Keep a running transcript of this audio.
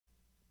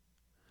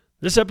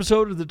This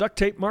episode of the Duct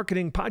Tape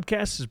Marketing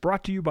Podcast is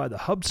brought to you by the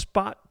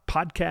HubSpot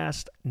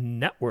Podcast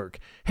Network.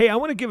 Hey, I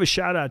want to give a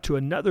shout out to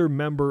another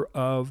member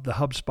of the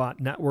HubSpot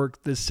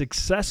Network, the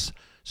Success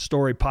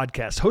Story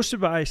Podcast, hosted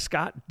by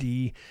Scott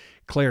D.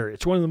 Clare.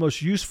 It's one of the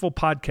most useful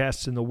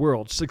podcasts in the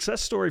world. Success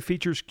Story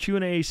features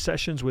Q&A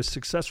sessions with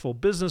successful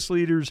business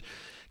leaders,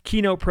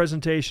 keynote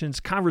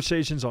presentations,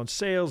 conversations on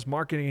sales,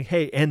 marketing.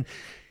 Hey, and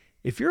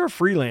if you're a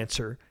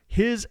freelancer,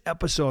 his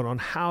episode on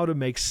how to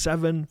make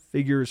 7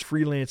 figures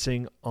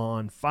freelancing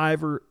on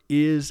Fiverr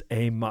is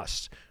a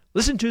must.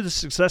 Listen to the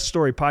Success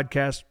Story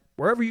Podcast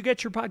wherever you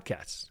get your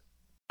podcasts.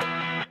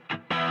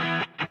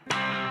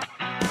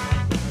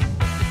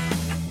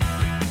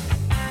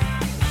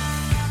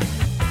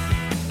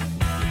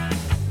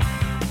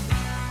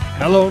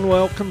 Hello and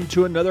welcome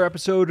to another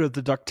episode of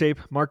the Duct Tape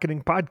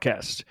Marketing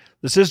Podcast.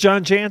 This is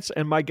John Jantsch,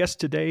 and my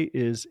guest today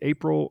is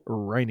April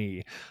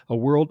Riney, a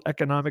World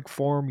Economic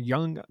Forum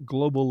Young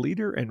Global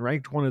Leader and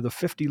ranked one of the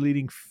 50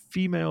 leading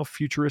female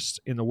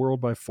futurists in the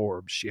world by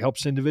Forbes. She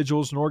helps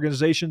individuals and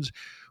organizations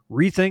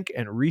rethink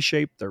and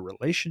reshape their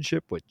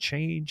relationship with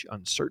change,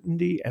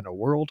 uncertainty, and a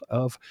world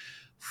of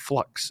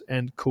flux.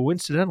 And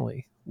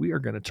coincidentally, we are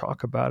going to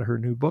talk about her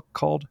new book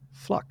called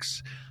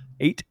Flux: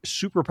 8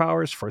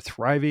 Superpowers for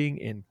Thriving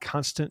in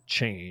Constant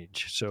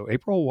Change. So,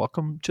 April,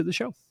 welcome to the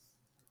show.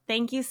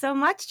 Thank you so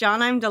much,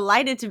 John. I'm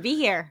delighted to be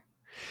here.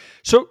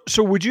 So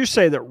would you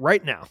say that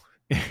right now,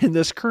 in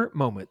this current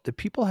moment, that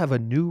people have a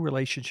new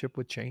relationship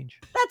with change?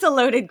 That's a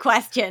loaded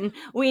question.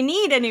 We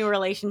need a new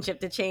relationship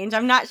to change.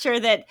 I'm not sure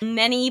that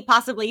many,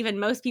 possibly even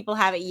most people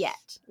have it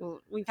yet.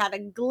 We've had a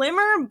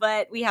glimmer,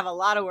 but we have a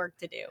lot of work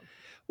to do.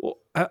 Well,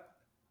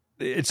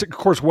 it's, of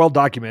course, well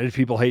documented.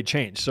 People hate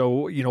change.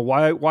 So,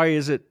 why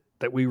is it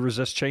that we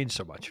resist change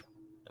so much?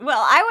 Well,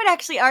 I would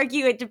actually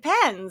argue it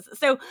depends.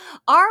 So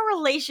our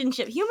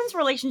relationship, humans'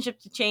 relationship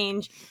to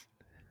change,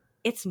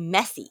 it's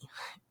messy.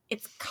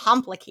 It's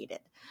complicated.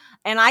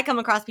 And I come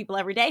across people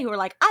every day who are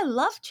like, I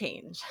love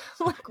change.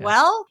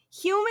 Well,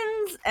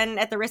 humans, and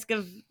at the risk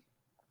of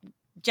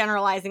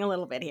generalizing a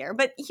little bit here,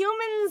 but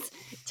humans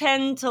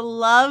tend to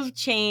love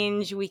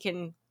change we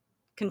can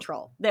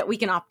control, that we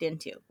can opt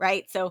into,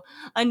 right? So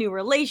a new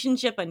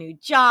relationship, a new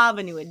job,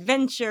 a new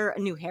adventure, a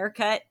new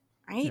haircut,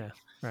 right? Yeah,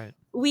 right.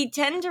 We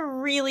tend to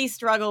really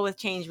struggle with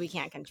change we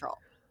can't control.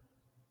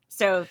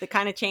 So the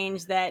kind of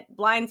change that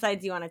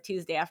blindsides you on a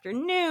Tuesday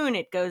afternoon,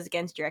 it goes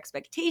against your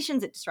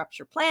expectations, it disrupts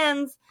your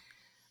plans.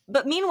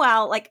 But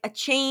meanwhile, like a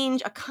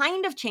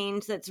kind of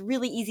change that's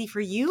really easy for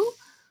you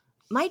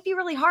might be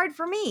really hard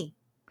for me,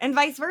 and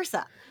vice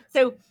versa.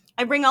 So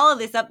I bring all of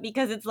this up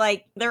because it's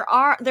like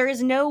there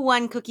is no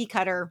one cookie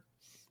cutter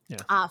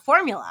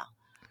formula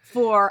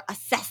for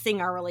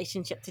assessing our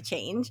relationship to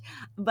change.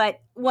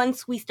 But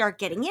once we start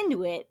getting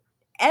into it,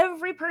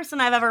 every person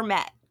I've ever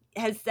met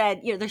has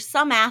said, there's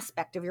some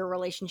aspect of your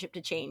relationship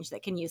to change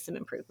that can use some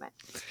improvement.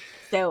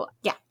 So,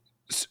 yeah.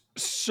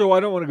 So I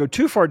don't want to go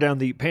too far down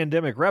the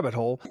pandemic rabbit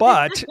hole,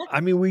 but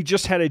I mean, we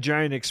just had a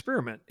giant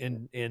experiment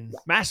in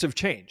massive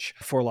change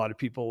for a lot of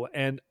people.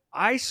 And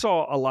I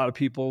saw a lot of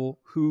people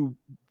who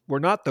were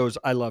not those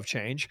I love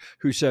change,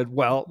 who said,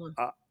 well,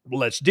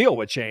 let's deal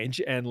with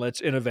change and let's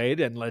innovate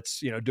and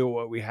let's, do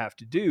what we have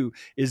to do.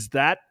 Is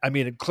that, I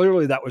mean,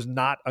 clearly that was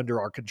not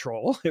under our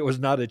control. It was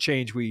not a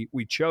change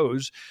we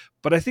chose,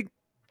 but I think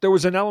there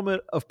was an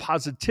element of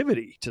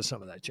positivity to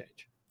some of that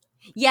change.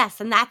 Yes,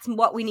 and that's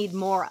what we need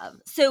more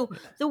of. So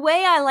the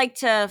way I like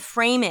to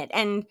frame it,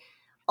 and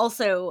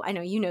also, I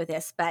know you know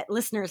this, but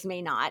listeners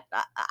may not.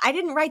 I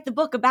didn't write the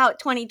book about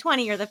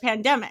 2020 or the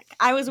pandemic.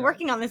 I was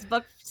working on this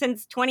book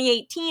since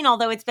 2018,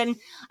 although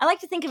I like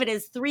to think of it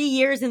as 3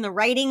 years in the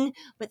writing,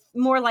 but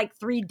more like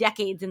 3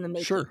 decades in the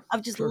making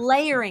of just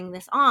layering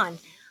this on.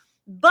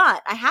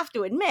 But I have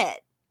to admit,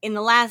 in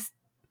the last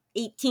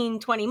 18,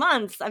 20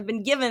 months, I've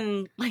been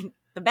given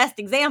the best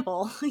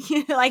example,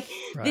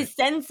 this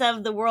sense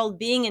of the world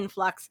being in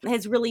flux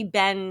has really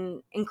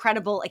been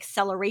incredible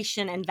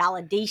acceleration and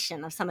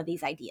validation of some of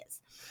these ideas.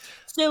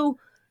 So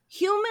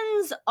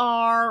humans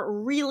are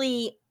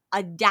really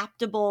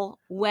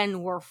adaptable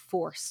when we're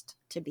forced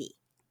to be.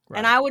 Right.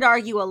 And I would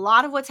argue a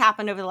lot of what's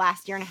happened over the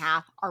last year and a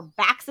half, our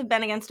backs have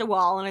been against a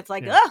wall and it's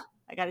like,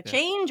 I got to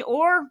change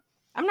or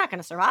I'm not going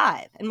to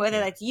survive. And whether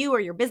that's you or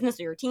your business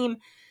or your team,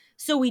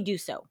 so we do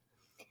so.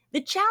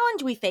 The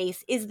challenge we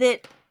face is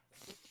that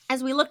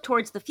as we look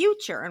towards the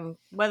future, and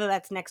whether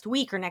that's next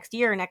week or next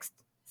year or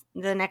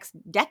the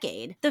next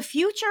decade, the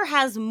future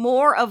has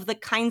more of the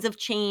kinds of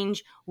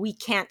change we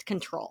can't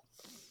control.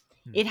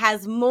 It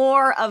has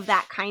more of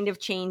that kind of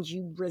change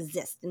you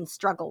resist and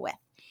struggle with.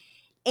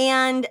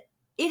 And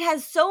it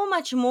has so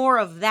much more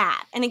of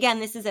that. And again,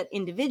 this is at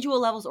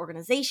individual levels,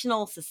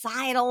 organizational,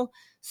 societal,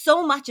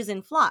 so much is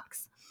in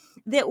flux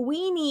that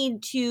we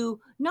need to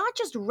not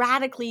just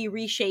radically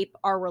reshape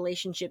our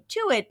relationship to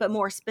it, but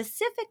more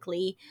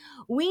specifically,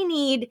 we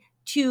need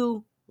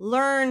to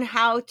learn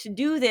how to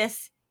do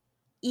this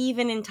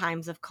even in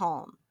times of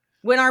calm,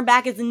 when our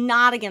back is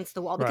not against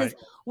the wall. Because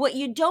what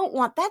you don't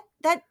want,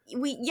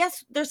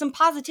 there's some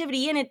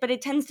positivity in it, but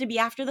it tends to be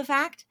after the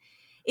fact.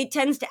 it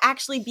tends to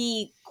actually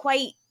be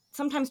quite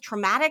sometimes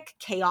traumatic,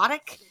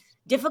 chaotic,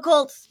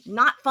 difficult,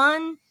 not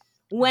fun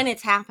when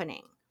it's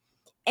happening.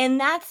 And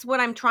that's what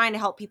I'm trying to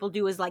help people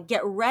do, is like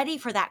get ready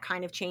for that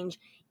kind of change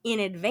in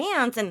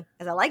advance. And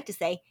as I like to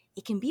say,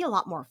 it can be a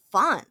lot more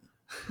fun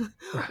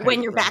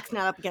when your back's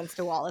not up against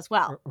a wall as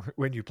well.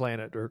 When you plan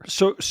it.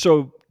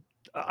 So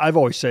I've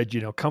always said,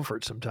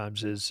 comfort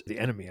sometimes is the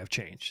enemy of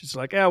change. It's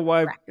like,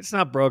 why? Correct. It's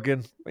not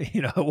broken.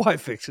 Why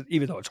fix it?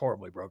 Even though it's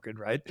horribly broken,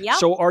 right? Yep.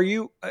 So are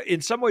you,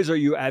 in some ways, are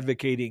you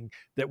advocating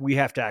that we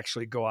have to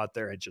actually go out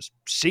there and just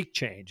seek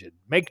change and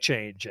make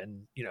change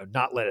and,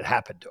 not let it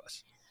happen to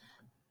us?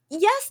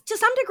 Yes, to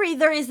some degree,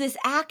 there is this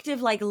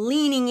active like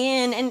leaning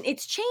in, and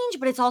it's change,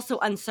 but it's also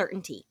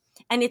uncertainty.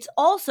 And it's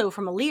also,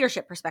 from a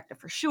leadership perspective,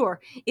 for sure,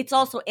 it's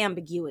also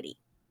ambiguity,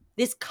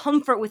 this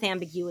comfort with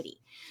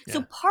ambiguity. Yeah.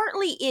 So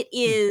partly it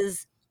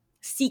is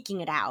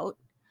seeking it out.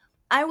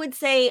 I would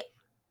say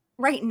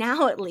right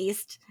now, at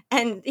least,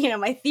 and,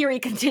 my theory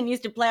continues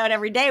to play out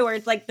every day, where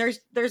it's like there's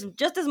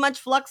just as much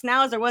flux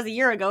now as there was a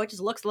year ago. It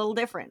just looks a little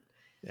different.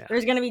 Yeah.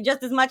 There's going to be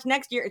just as much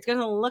next year. It's going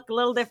to look a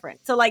little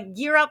different. So like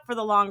gear up for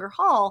the longer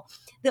haul,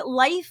 that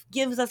life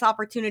gives us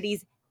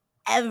opportunities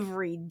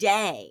every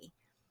day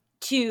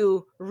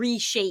to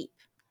reshape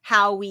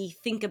how we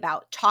think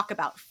about, talk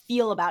about,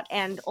 feel about,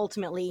 and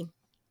ultimately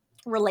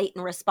relate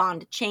and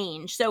respond to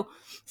change. So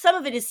some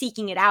of it is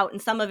seeking it out,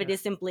 and some of it is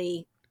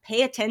simply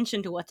pay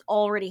attention to what's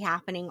already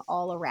happening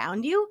all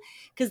around you,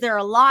 because there are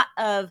a lot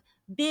of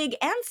big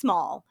and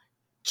small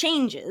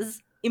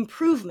changes,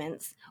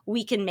 improvements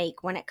we can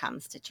make when it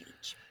comes to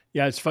change.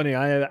 Yeah, it's funny.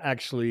 I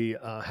actually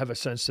have a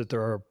sense that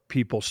there are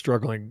people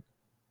struggling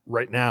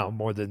right now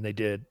more than they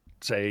did,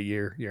 say, a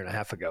year and a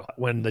half ago,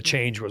 when the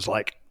change was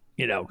like,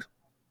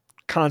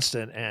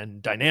 constant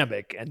and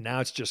dynamic, and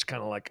now it's just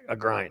kind of like a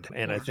grind.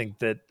 And I think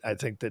that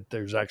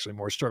there's actually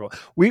more struggle.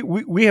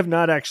 We have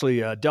not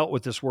actually dealt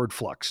with this word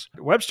flux.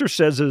 Webster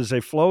says it is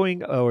a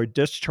flowing or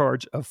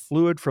discharge of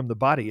fluid from the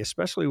body,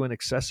 especially when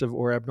excessive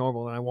or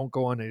abnormal. And I won't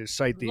go on to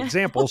cite the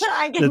examples.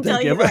 I can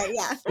tell you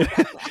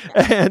that,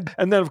 yeah.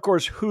 and then, of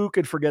course, who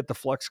could forget the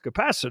flux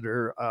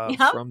capacitor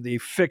from the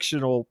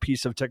fictional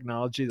piece of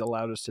technology that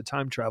allowed us to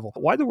time travel?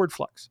 Why the word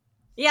flux?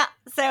 Yeah,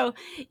 so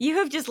you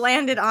have just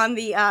landed on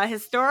the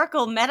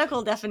historical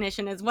medical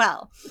definition as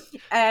well.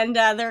 And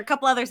there are a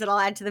couple others that I'll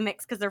add to the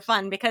mix because they're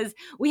fun, because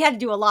we had to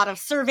do a lot of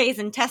surveys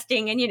and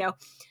testing, and,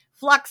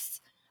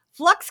 flux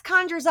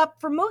conjures up,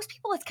 for most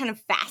people, it's kind of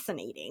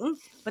fascinating,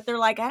 but they're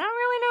like, I don't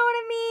really know what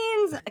it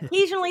means.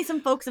 Occasionally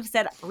some folks have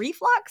said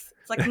reflux.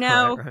 It's like,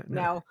 no.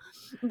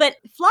 But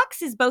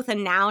flux is both a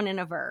noun and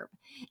a verb.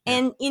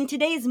 And in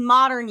today's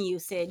modern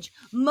usage,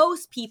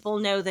 most people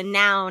know the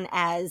noun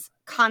as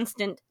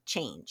constant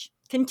change,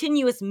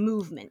 continuous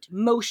movement,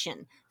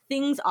 motion.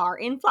 Things are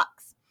in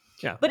flux.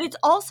 Yeah. But it's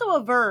also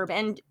a verb,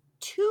 and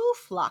to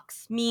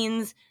flux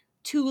means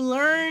to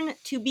learn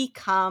to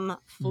become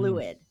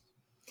fluid.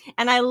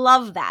 And I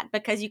love that,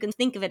 because you can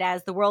think of it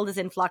as the world is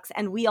in flux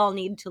and we all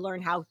need to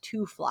learn how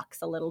to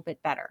flux a little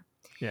bit better.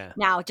 Yeah.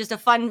 Now, just a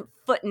fun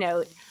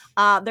footnote,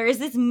 there is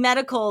this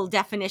medical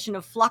definition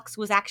of flux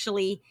was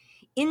actually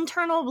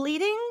internal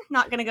bleeding.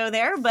 Not going to go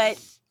there, but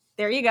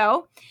there you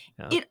go.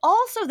 Yeah. It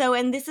also, though,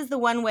 and this is the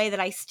one way that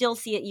I still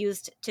see it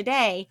used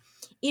today,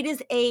 it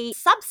is a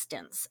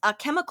substance, a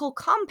chemical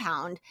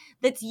compound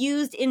that's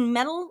used in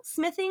metal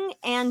smithing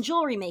and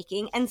jewelry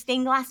making and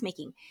stained glass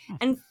making.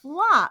 And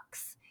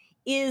flux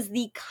is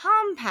the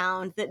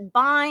compound that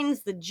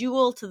binds the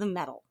jewel to the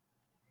metal.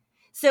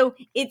 So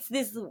it's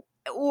this,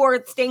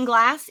 or stained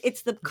glass,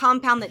 it's the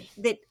compound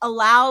that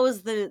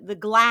allows the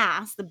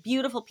glass, the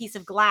beautiful piece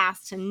of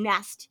glass, to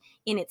nest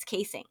in its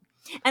casing.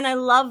 And I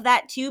love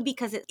that too,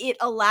 because it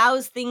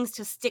allows things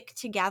to stick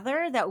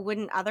together that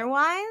wouldn't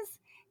otherwise.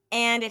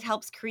 And it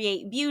helps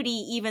create beauty,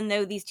 even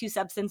though these two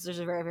substances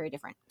are very, very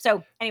different.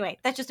 So anyway,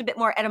 that's just a bit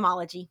more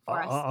etymology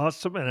for us.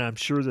 Awesome. And I'm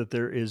sure that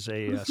there is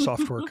a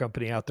software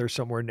company out there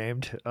somewhere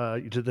named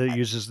that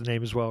uses the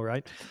name as well,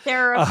 right?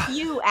 There are a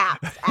few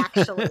apps,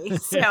 actually.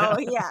 So,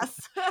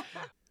 yes.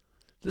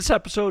 This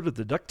episode of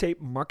the Duct Tape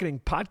Marketing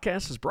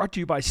Podcast is brought to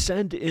you by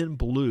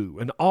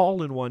Sendinblue, an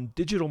all-in-one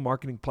digital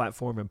marketing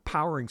platform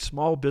empowering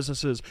small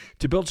businesses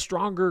to build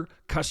stronger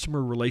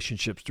customer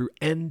relationships through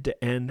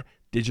end-to-end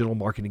digital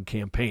marketing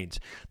campaigns.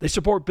 They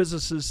support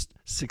businesses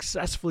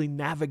successfully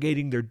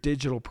navigating their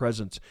digital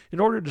presence in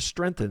order to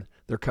strengthen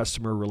their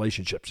customer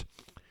relationships.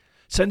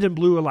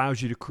 Sendinblue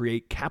allows you to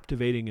create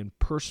captivating and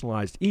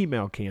personalized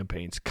email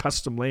campaigns,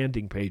 custom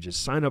landing pages,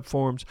 sign-up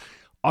forms,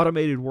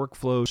 automated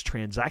workflows,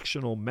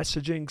 transactional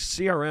messaging,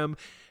 CRM,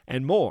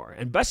 and more.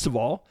 And best of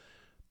all,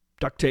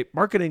 Duct Tape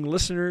Marketing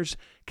listeners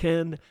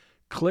can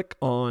click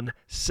on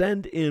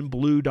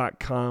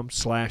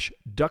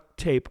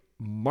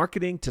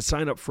sendinblue.com/ducttapemarketing to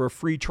sign up for a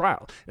free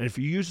trial. And if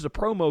you use the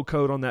promo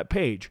code on that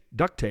page,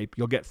 Duct Tape,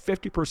 you'll get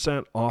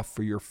 50% off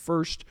for your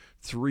first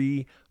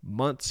 3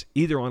 months,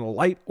 either on a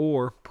light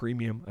or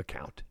premium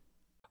account.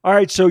 All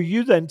right. So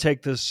you then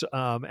take this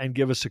and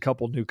give us a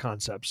couple new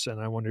concepts. And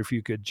I wonder if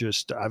you could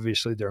just,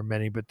 obviously there are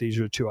many, but these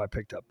are two I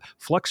picked up: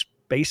 flux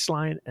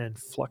baseline and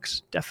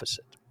flux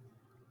deficit.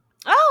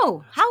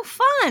 Oh, how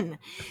fun.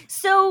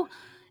 So,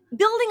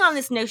 building on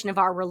this notion of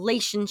our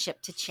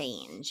relationship to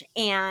change,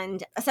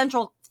 and a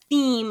central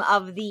theme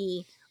of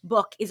the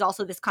book is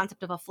also this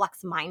concept of a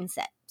flux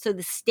mindset. So,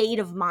 the state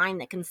of mind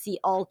that can see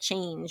all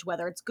change,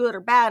 whether it's good or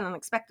bad,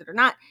 unexpected or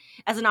not,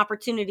 as an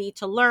opportunity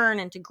to learn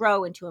and to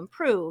grow and to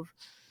improve.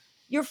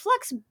 Your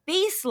flux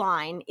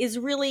baseline is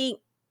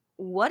really,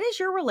 what is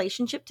your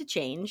relationship to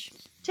change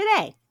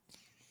today?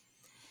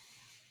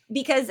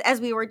 Because as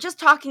we were just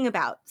talking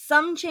about,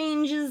 some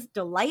changes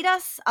delight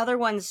us, other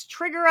ones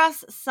trigger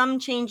us, some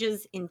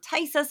changes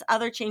entice us,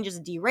 other changes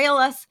derail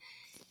us.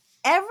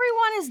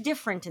 Everyone is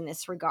different in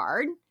this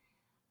regard,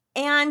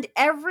 and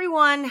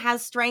everyone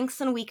has strengths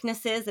and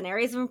weaknesses and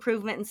areas of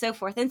improvement and so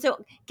forth. And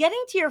so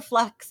getting to your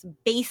flux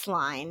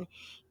baseline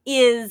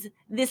is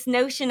this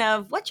notion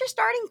of what's your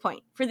starting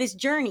point for this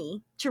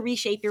journey to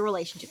reshape your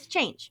relationship to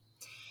change.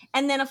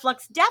 And then a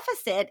flux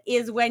deficit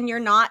is when you're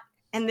not,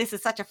 and this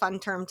is such a fun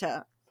term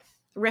to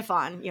riff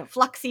on,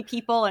 fluxy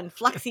people and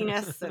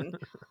fluxiness, and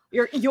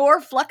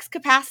your flux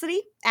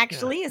capacity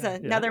actually is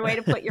another way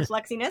to put your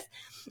fluxiness.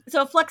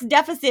 So a flux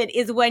deficit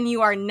is when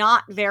you are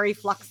not very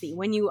fluxy,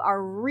 when you are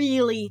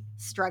really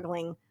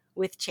struggling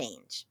with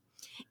change.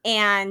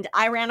 And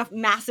I ran a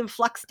massive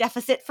flux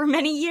deficit for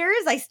many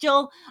years. I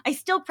still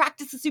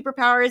practice the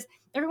superpowers.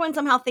 Everyone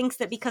somehow thinks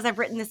that because I've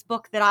written this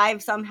book that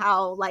I've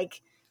somehow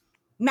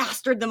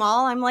mastered them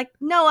all. I'm like,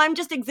 no, I'm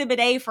just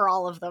exhibit A for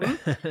all of them.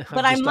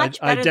 But I'm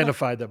much better.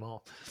 Identified them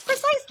all.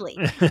 Precisely.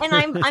 And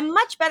I'm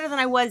much better than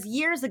I was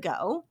years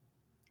ago.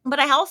 But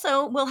I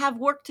also will have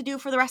work to do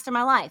for the rest of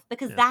my life,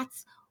 because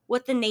that's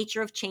what the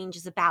nature of change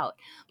is about.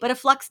 But a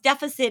flux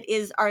deficit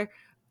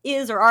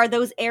are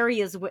those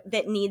areas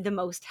that need the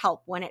most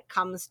help when it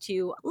comes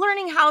to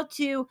learning how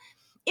to,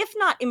 if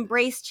not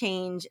embrace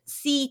change,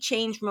 see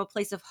change from a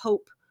place of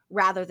hope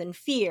rather than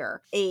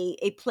fear,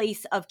 a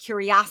place of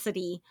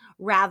curiosity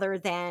rather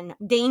than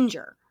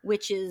danger,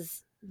 which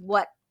is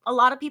what a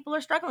lot of people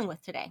are struggling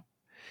with today.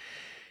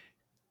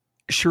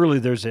 Surely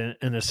there's an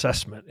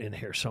assessment in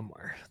here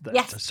somewhere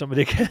that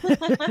somebody can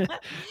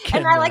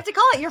and I like to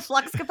call it your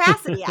flux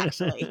capacity,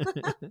 actually.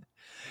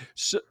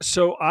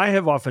 So I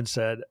have often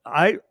said,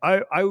 I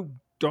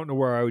don't know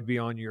where I would be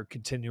on your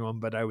continuum,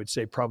 but I would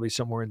say probably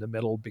somewhere in the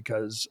middle,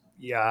 because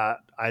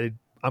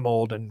I'm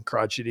old and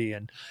crotchety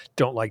and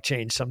don't like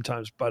change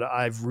sometimes, but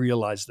I've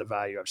realized the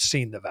value. I've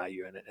seen the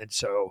value in it. And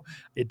so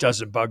it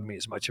doesn't bug me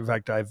as much. In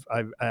fact, I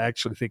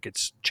actually think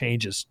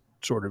change is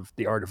sort of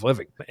the art of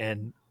living.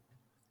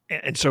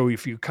 And so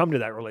if you come to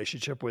that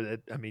relationship with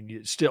it, I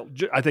mean,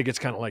 I think it's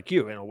kind of like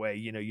you in a way,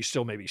 you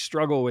still maybe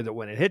struggle with it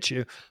when it hits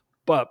you,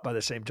 but by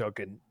the same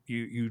token,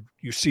 you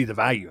see the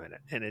value in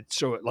it, and it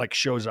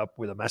shows up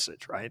with a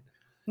message, right?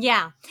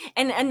 Yeah.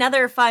 And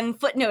another fun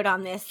footnote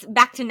on this,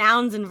 back to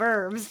nouns and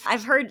verbs.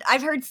 I've heard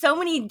so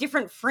many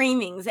different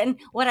framings. And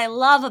what I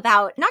love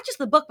about not just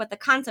the book, but the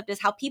concept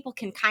is how people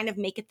can kind of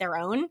make it their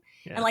own.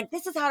 Yeah. And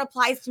this is how it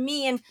applies to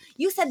me. And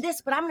you said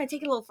this, but I'm going to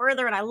take it a little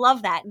further. And I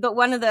love that. But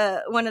one of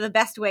the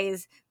best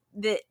ways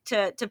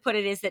to put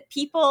it is that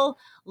people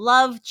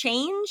love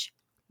change.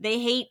 They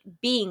hate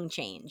being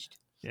changed.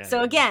 Yeah,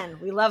 so again,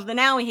 we love the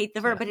noun, we hate the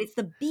verb, but it's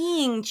the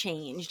being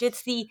changed.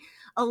 It's the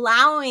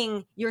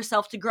allowing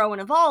yourself to grow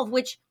and evolve,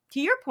 which, to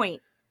your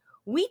point,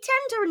 we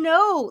tend to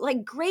know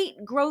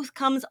great growth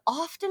comes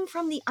often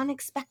from the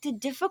unexpected,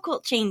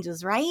 difficult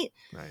changes, right?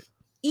 Right.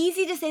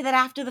 Easy to say that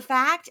after the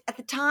fact. At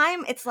the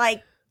time, it's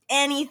like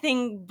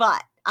anything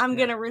but. I'm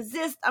going to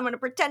resist. I'm going to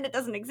pretend it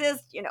doesn't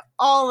exist,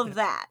 all of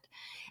that.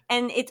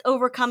 And it's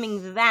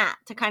overcoming that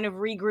to kind of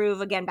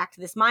regroove, again, back to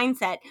this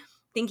mindset,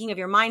 thinking of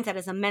your mindset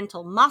as a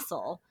mental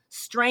muscle,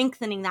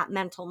 strengthening that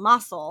mental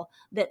muscle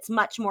that's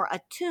much more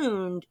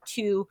attuned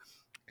to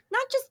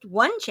not just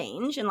one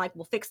change and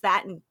we'll fix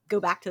that and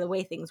go back to the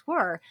way things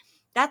were.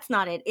 That's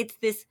not it. It's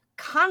this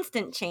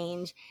constant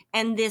change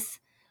and this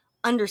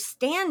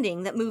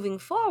understanding that moving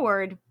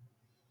forward,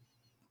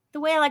 the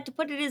way I like to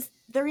put it is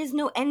there is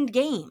no end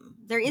game.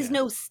 There is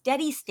no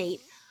steady state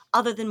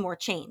other than more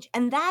change.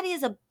 And that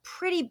is a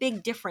pretty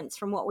big difference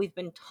from what we've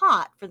been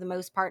taught for the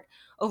most part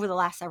over the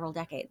last several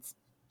decades.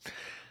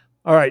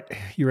 All right.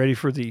 You ready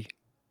for the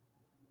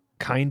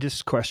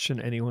kindest question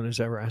anyone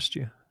has ever asked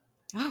you?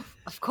 Oh,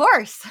 of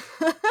course.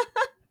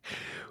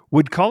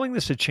 Would calling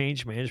this a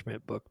change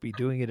management book be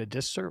doing it a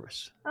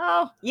disservice?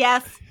 Oh,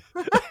 yes.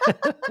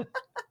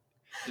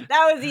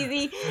 That was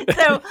easy.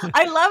 So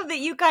I love that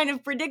you kind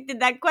of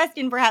predicted that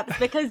question, perhaps,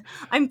 because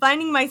I'm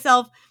finding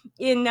myself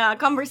in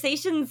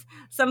conversations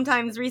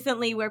sometimes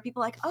recently where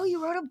people are like, oh,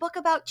 you wrote a book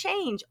about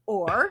change,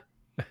 or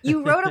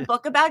you wrote a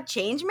book about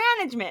change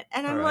management.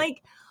 And I'm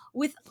like,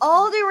 with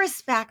all due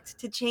respect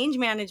to change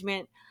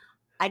management,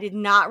 I did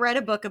not write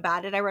a book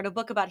about it. I wrote a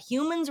book about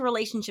humans'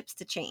 relationships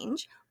to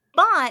change.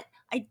 But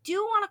I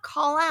do want to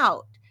call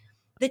out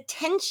the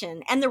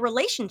tension and the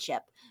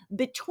relationship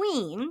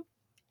between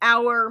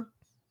our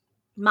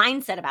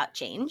mindset about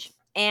change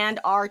and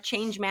our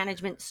change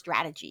management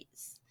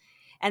strategies.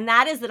 And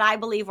that is that I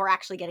believe we're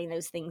actually getting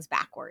those things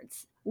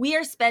backwards. We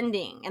are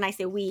spending, and I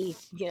say we,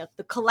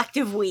 the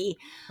collective we,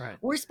 Right.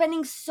 we're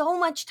spending so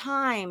much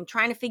time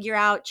trying to figure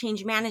out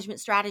change management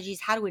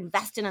strategies, how to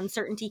invest in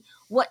uncertainty,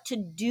 what to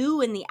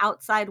do in the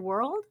outside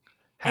world.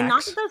 And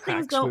not that those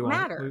things don't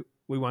matter.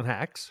 We want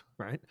hacks,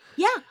 right?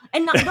 Yeah.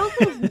 And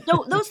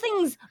those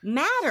things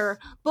matter,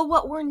 but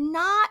what we're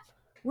not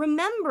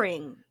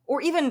remembering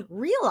or even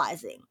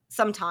realizing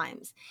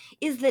sometimes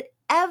is that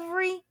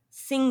every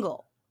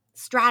single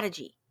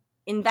strategy,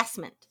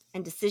 investment,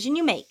 and decision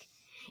you make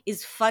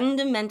is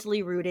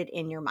fundamentally rooted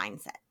in your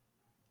mindset.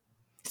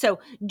 So,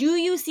 do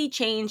you see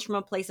change from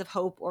a place of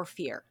hope or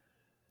fear?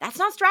 That's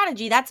not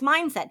strategy, that's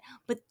mindset.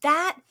 But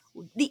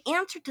the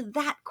answer to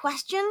that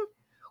question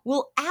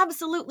will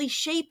absolutely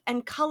shape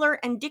and color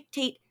and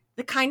dictate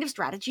the kind of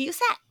strategy you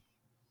set.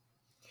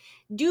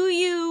 Do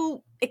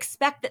you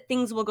expect that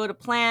things will go to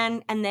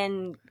plan and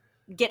then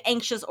get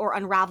anxious or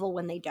unravel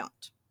when they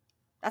don't?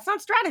 That's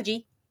not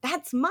strategy,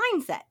 that's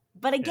mindset.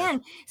 But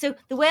again, So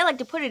the way I like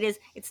to put it is,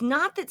 it's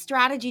not that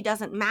strategy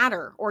doesn't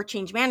matter or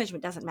change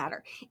management doesn't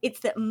matter. It's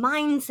that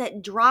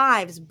mindset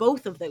drives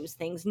both of those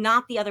things,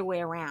 not the other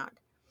way around.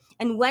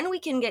 And when we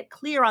can get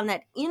clear on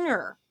that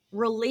inner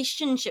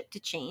relationship to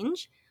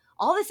change,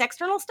 all this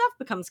external stuff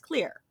becomes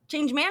clear.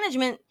 Change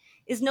management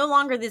is no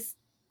longer this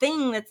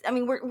thing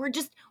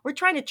we're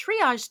trying to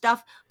triage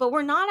stuff, but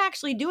we're not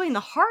actually doing the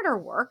harder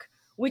work,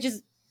 which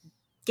is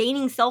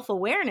gaining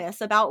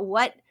self-awareness about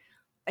what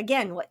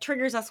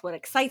triggers us, what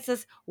excites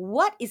us,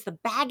 what is the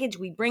baggage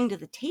we bring to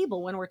the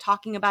table when we're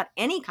talking about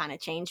any kind of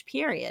change,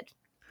 period.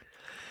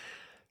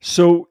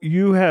 So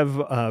you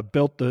have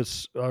built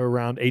this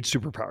around 8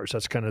 superpowers.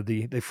 That's kind of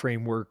the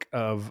framework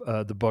of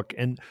the book.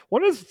 And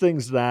one of the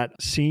things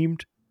that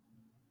seemed,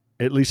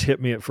 at least hit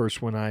me at first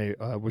when I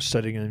was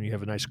studying, and you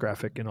have a nice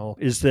graphic and all,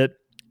 is that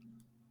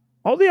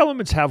all the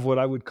elements have what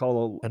I would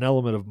call an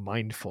element of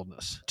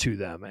mindfulness to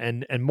them,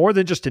 and more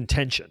than just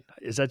intention.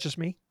 Is that just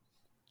me?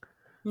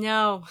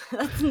 No,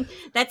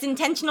 that's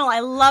intentional.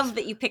 I love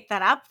that you picked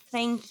that up.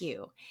 Thank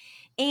you.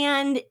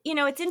 And,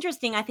 it's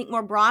interesting. I think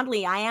more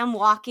broadly, I am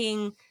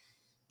walking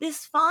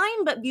this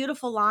fine but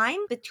beautiful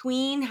line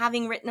between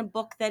having written a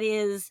book that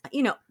is,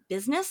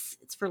 business,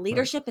 it's for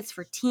leadership, It's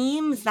for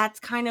teams. That's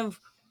kind of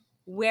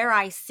where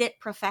I sit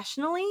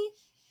professionally.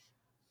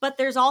 But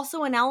there's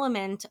also an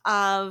element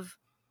of,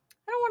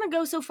 I don't want to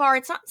go so far.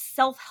 It's not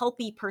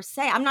self-helpy per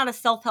se. I'm not a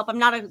self-help. I'm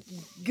not a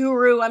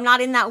guru. I'm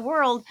not in that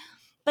world.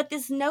 But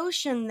this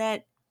notion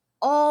that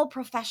all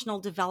professional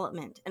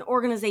development and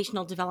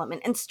organizational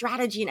development and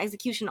strategy and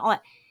execution, all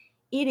that,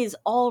 it is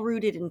all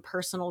rooted in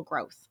personal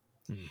growth.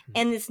 Mm-hmm.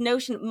 And this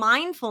notion of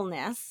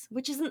mindfulness,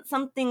 which isn't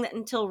something that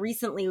until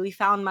recently we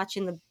found much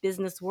in the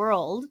business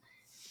world,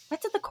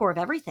 that's at the core of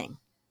everything.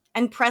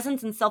 And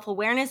presence and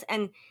self-awareness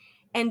and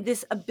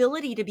this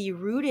ability to be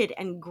rooted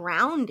and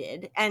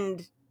grounded,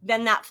 and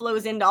then that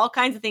flows into all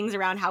kinds of things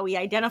around how we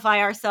identify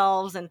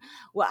ourselves and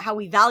how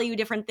we value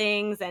different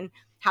things and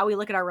how we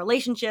look at our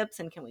relationships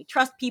and can we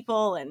trust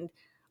people and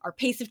our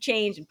pace of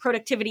change and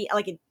productivity.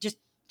 Like, it just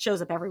shows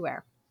up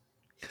everywhere.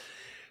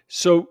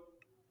 So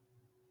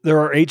there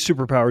are 8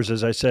 superpowers,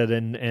 as I said,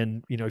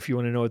 and if you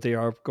want to know what they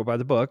are, go buy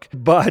the book.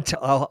 But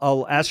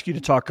I'll ask you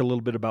to talk a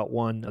little bit about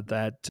one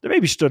that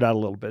maybe stood out a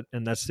little bit,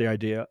 and that's the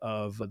idea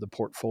of the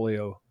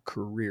portfolio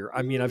career.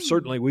 I mean,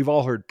 we've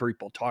all heard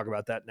people talk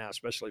about that now,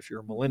 especially if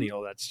you're a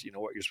millennial. That's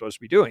what you're supposed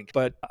to be doing.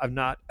 But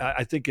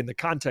I think in the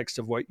context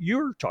of what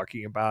you're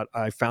talking about,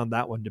 I found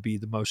that one to be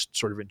the most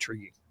sort of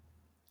intriguing.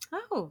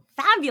 Oh,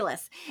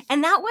 fabulous.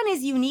 And that one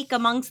is unique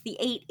amongst the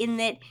 8 in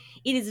that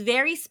it is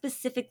very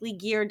specifically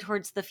geared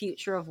towards the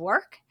future of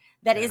work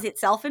that is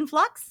itself in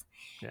flux,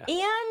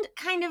 and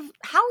kind of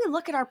how we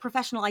look at our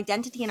professional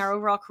identity and our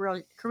overall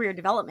career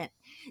development.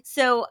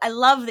 So I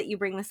love that you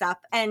bring this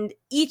up. And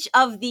each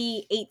of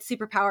the 8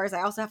 superpowers,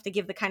 I also have to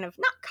give the kind of,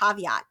 not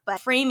caveat, but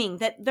framing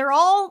that they're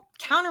all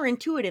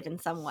counterintuitive in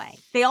some way.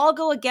 They all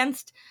go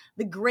against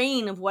the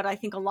grain of what I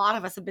think a lot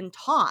of us have been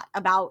taught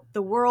about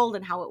the world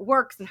and how it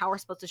works and how we're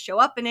supposed to show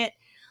up in it.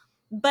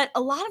 But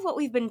a lot of what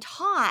we've been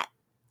taught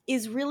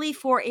is really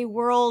for a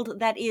world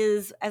that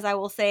is, as I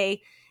will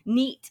say,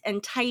 neat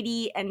and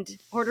tidy and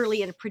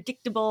orderly and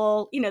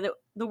predictable.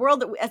 The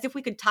world that as if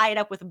we could tie it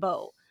up with a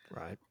bow.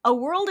 Right. A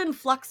world in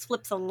flux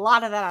flips a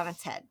lot of that on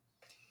its head.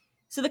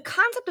 So the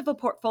concept of a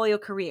portfolio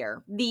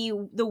career, the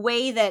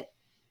way that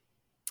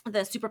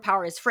the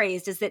superpower is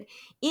phrased, is that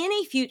in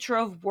a future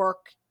of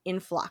work in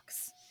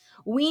flux,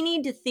 we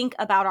need to think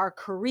about our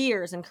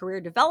careers and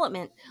career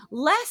development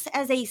less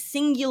as a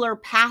singular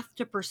path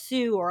to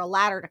pursue or a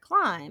ladder to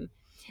climb,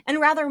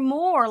 and rather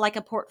more like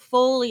a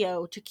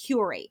portfolio to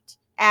curate,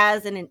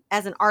 as an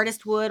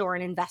artist would or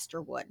an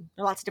investor would.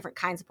 There are lots of different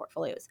kinds of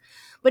portfolios.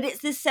 But it's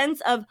this sense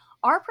of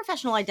our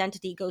professional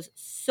identity goes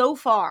so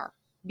far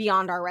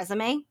beyond our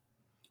resume.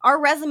 Our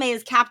resume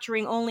is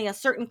capturing only a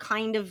certain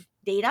kind of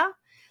data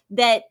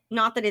that,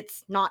 not that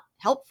it's not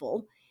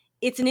helpful,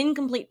 it's an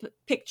incomplete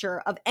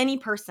picture of any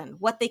person,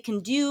 what they can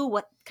do,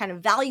 what kind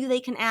of value they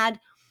can add.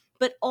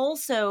 but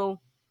also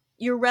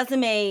your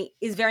resume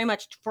is very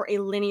much for a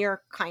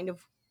linear kind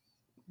of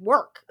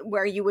work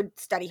where you would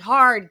study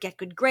hard, get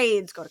good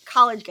grades, go to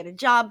college, get a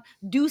job,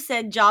 do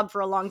said job for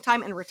a long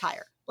time, and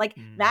retire. Like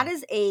that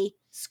is a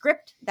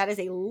script. That is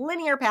a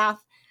linear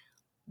path.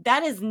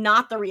 That is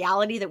not the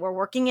reality that we're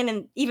working in.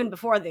 And even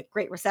before the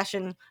Great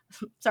Recession,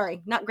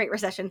 sorry, not Great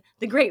Recession,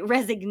 the Great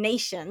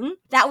Resignation,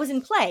 that was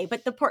in play.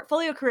 But the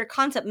portfolio career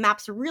concept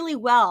maps really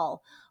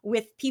well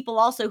with people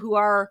also who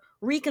are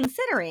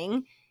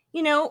reconsidering,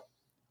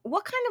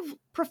 what kind of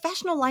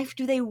professional life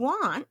do they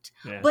want?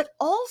 Yeah. But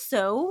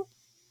also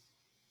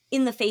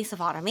in the face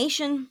of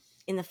automation,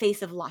 in the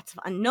face of lots of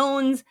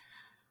unknowns,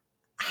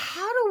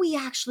 how do we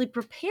actually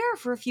prepare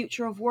for a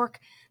future of work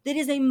that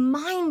is a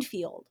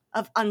minefield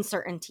of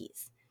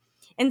uncertainties?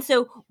 And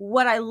so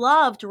what I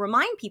love to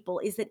remind people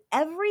is that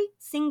every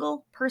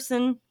single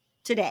person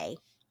today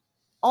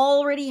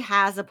already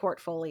has a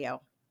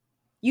portfolio.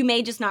 You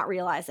may just not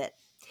realize it.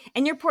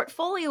 And your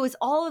portfolio is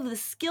all of the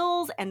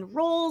skills and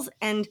roles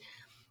and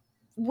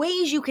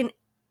ways you can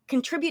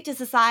contribute to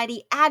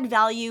society, add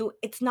value.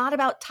 It's not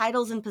about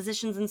titles and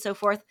positions and so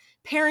forth.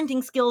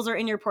 Parenting skills are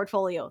in your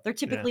portfolio. They're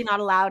typically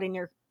not allowed in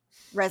your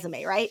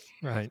resume, right?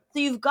 Right. So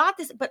you've got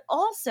this, but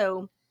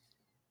also,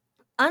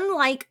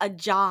 unlike a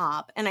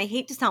job, and I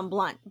hate to sound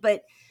blunt,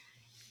 but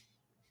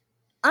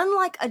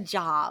unlike a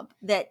job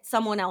that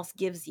someone else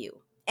gives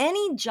you,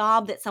 any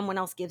job that someone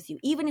else gives you,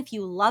 even if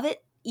you love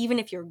it, even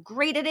if you're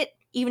great at it,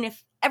 even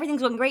if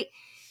everything's going great,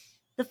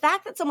 the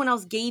fact that someone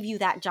else gave you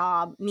that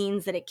job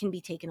means that it can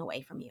be taken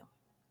away from you.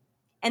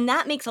 And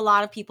that makes a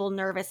lot of people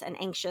nervous and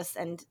anxious,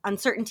 and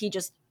uncertainty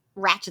just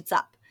ratchets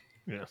up.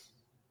 Yeah.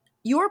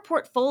 Your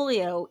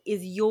portfolio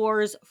is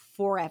yours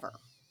forever.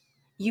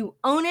 You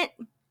own it.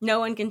 No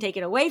one can take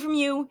it away from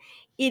you.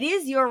 It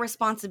is your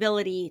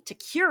responsibility to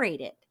curate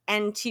it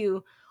and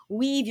to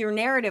weave your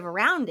narrative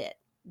around it.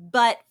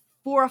 But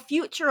for a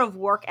future of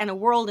work and a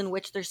world in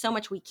which there's so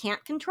much we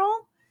can't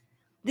control,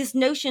 this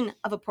notion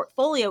of a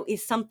portfolio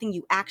is something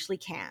you actually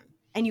can.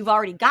 And you've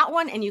already got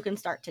one, and you can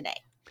start today.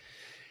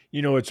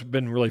 It's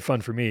been really fun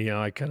for me.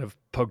 I kind of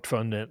poked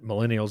fun at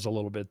millennials a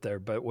little bit there,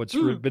 but what's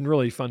been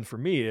really fun for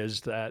me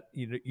is that,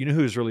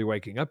 who's really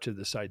waking up to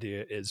this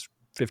idea is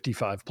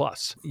 55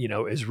 plus,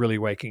 is really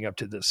waking up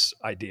to this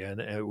idea,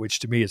 and which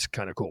to me is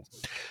kind of cool.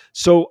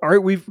 So, all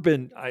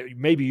right,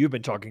 maybe you've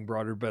been talking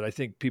broader, but I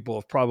think people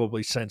have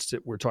probably sensed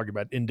that we're talking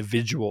about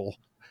individual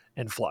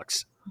and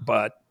flux,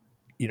 but,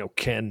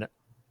 can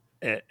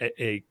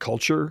a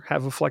culture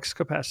have a flex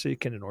capacity?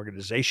 Can an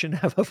organization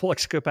have a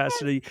flex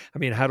capacity? I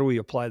mean, how do we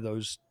apply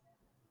those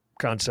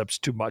concepts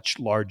to much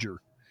larger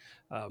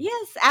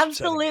yes,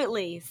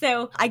 absolutely.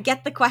 So I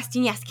get the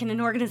question, yes, can an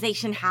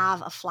organization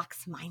have a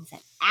flux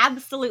mindset?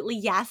 Absolutely,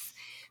 yes.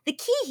 The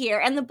key here,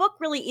 and the book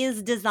really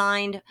is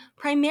designed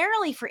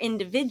primarily for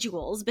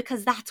individuals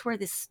because that's where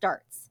this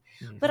starts.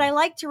 Mm-hmm. But I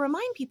like to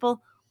remind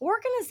people,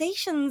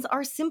 organizations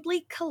are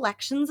simply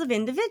collections of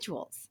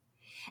individuals.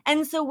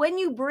 And so when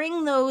you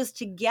bring those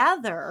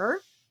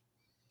together,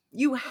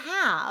 you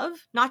have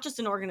not just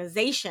an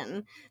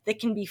organization that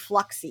can be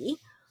fluxy,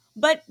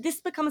 but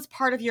this becomes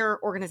part of your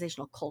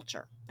organizational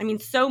culture. I mean,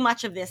 so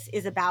much of this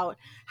is about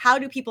how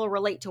do people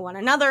relate to one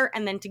another,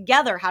 and then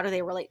together, how do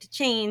they relate to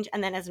change?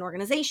 And then as an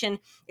organization,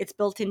 it's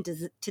built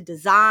into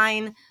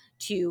design,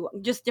 to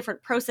just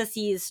different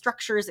processes,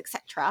 structures,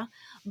 etc.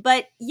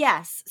 But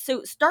yes,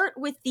 so start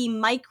with the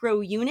micro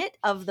unit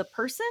of the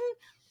person,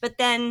 but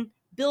then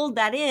build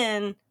that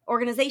in.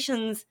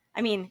 Organizations,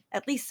 I mean,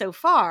 at least so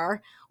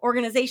far,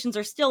 organizations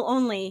are still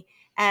only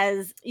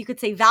as, you could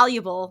say,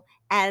 valuable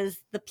as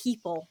the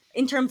people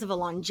in terms of a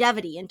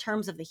longevity, in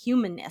terms of the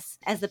humanness,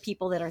 as the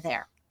people that are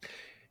there.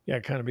 Yeah,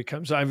 it kind of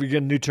becomes, I've got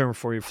a new term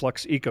for you,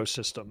 flux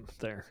ecosystem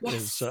there.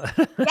 Yes,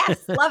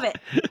 yes, love it.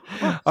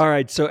 All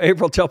right, so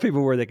April, tell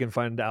people where they can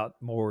find out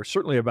more,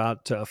 certainly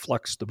about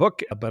Flux, the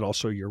book, but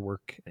also your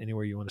work,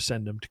 anywhere you want to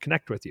send them to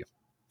connect with you.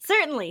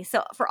 Certainly.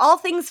 So for all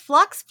things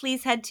Flux,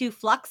 please head to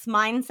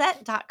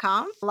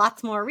fluxmindset.com.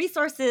 Lots more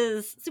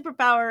resources,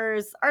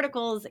 superpowers,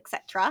 articles,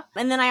 etc.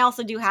 And then I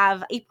also do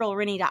have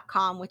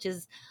aprilriney.com, which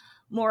is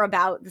more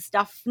about the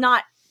stuff,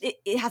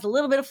 it has a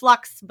little bit of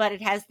flux, but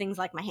it has things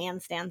like my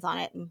handstands on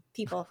it. And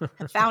people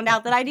have found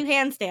out that I do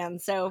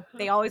handstands. So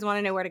they always want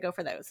to know where to go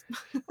for those.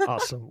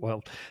 Awesome.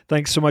 Well,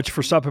 thanks so much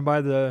for stopping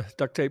by the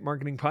Duct Tape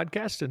Marketing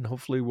Podcast. And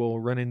hopefully we'll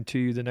run into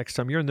you the next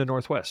time. You're in the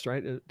Northwest,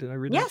 right? Did I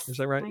read yes, that? Is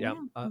that right? Yeah.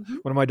 Mm-hmm.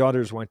 One of my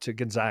daughters went to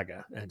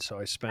Gonzaga. And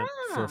so I spent,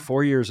 for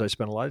 4 years, I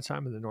spent a lot of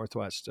time in the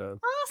Northwest.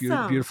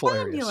 Awesome. Beautiful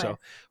area. So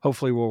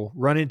hopefully we'll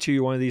run into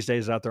you one of these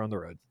days out there on the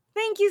road.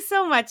 Thank you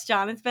so much,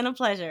 John. It's been a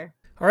pleasure.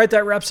 All right,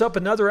 that wraps up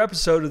another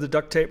episode of the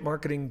Duct Tape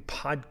Marketing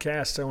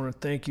Podcast. I want to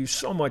thank you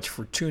so much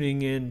for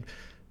tuning in.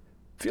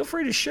 Feel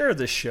free to share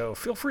this show.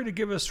 Feel free to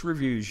give us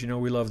reviews.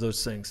 We love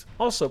those things.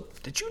 Also,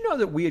 did you know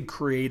that we had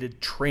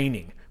created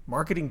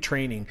marketing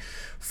training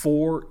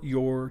for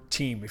your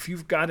team? If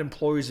you've got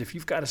employees, if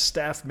you've got a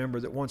staff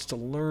member that wants to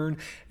learn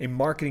a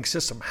marketing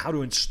system, how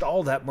to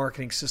install that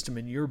marketing system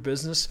in your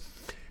business,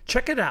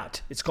 Check it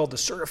out. It's called the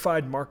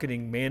Certified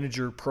Marketing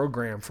Manager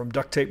Program from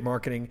Duct Tape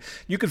Marketing.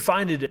 You can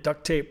find it at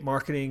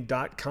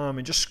ducttapemarketing.com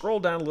and just scroll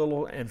down a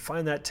little and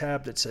find that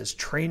tab that says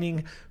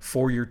Training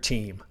for Your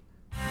Team.